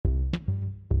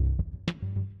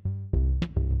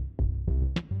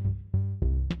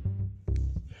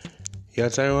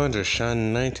Yes, everyone, to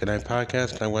Sean Knight. Tonight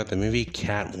podcast talking about the movie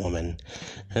Catwoman.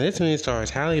 And this movie stars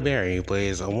Halle Berry, who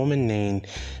plays a woman named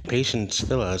Patience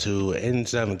Phyllis, who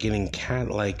ends up getting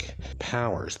cat-like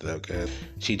powers, though, because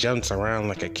she jumps around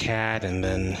like a cat, and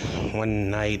then one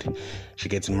night she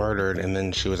gets murdered, and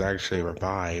then she was actually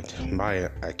revived by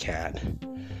a cat.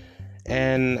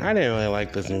 And I didn't really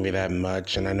like this movie that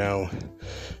much, and I know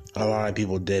a lot of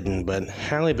people didn't, but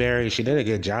Halle Berry, she did a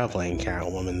good job playing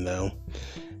Catwoman, though.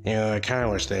 I kind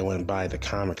of wish they went by the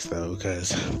comics, though,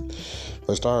 because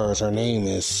for starters, her name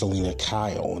is Selina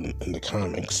Kyle in the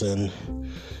comics, and,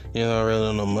 I really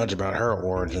don't know much about her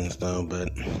origins, though,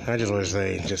 but I just wish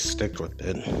they just stick with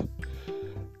it.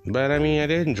 But, I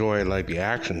did enjoy, the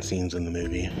action scenes in the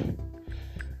movie,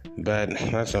 but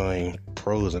that's the only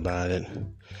pros about it,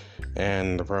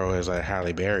 and the pro is that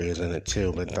Halle Berry is in it,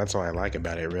 too, but that's what I like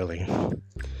about it, really.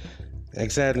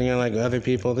 Except, like other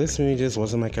people, this movie just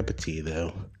wasn't my cup of tea,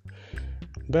 though.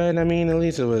 But, at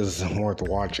least it was worth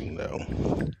watching, though.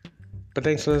 But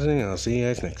thanks for listening. I'll see you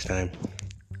guys next time.